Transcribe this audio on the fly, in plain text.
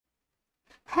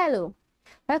Hello,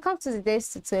 welcome to today's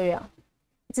tutorial.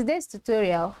 In today's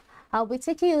tutorial, I'll be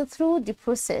taking you through the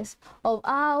process of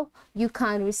how you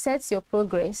can reset your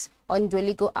progress on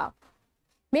Duolingo app.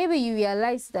 Maybe you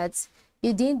realize that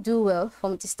you didn't do well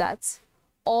from the start,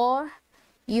 or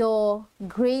your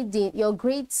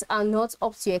grades are not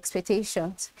up to your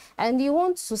expectations, and you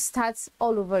want to start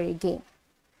all over again,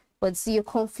 but you're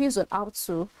confused on how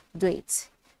to do it.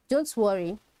 Don't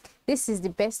worry, this is the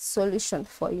best solution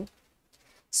for you.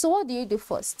 So what do you do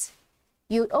first?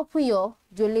 You open your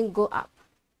Duolingo app,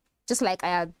 just like I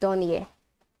have done here.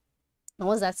 And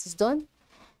once that is done,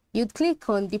 you'd click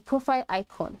on the profile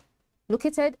icon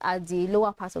located at the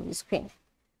lower part of the screen,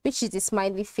 which is the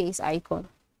smiley face icon.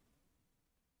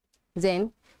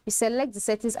 Then you select the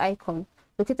settings icon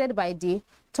located by the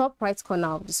top right corner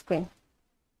of the screen.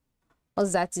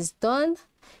 Once that is done,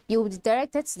 you will be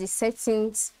directed to the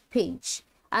settings page,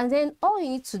 and then all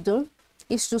you need to do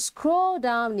is to scroll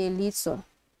down a little.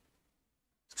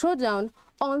 Scroll down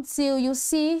until you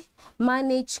see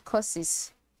manage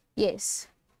courses. Yes,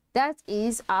 that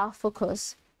is our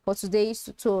focus for today's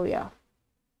tutorial.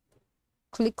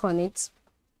 Click on it,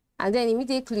 and then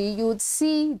immediately you would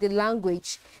see the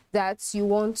language that you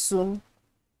want to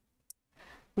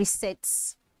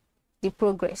reset the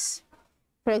progress.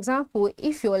 For example,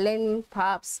 if you're learning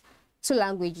perhaps 2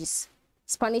 languages,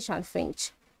 Spanish and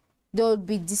French, they'll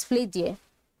be displayed there,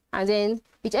 and then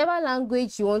whichever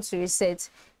language you want to reset,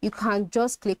 you can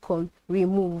just click on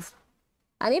remove.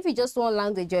 And if you just one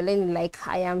language you're learning, like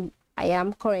I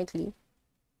am currently,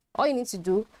 all you need to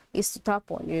do is to tap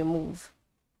on remove.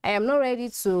 I am not ready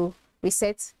to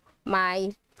reset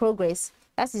my progress,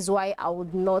 that is why I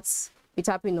would not be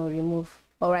tapping on remove.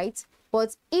 All right,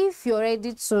 but if you're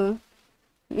ready to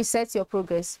reset your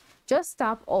progress, just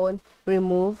tap on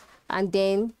remove, and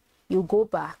then you go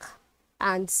back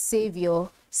and save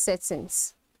your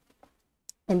settings,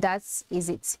 and that is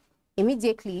it.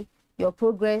 Immediately your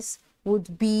progress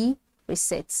would be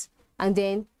reset, and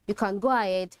then you can go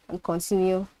ahead and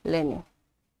continue learning.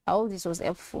 I hope this was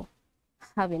helpful.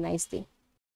 Have a nice day.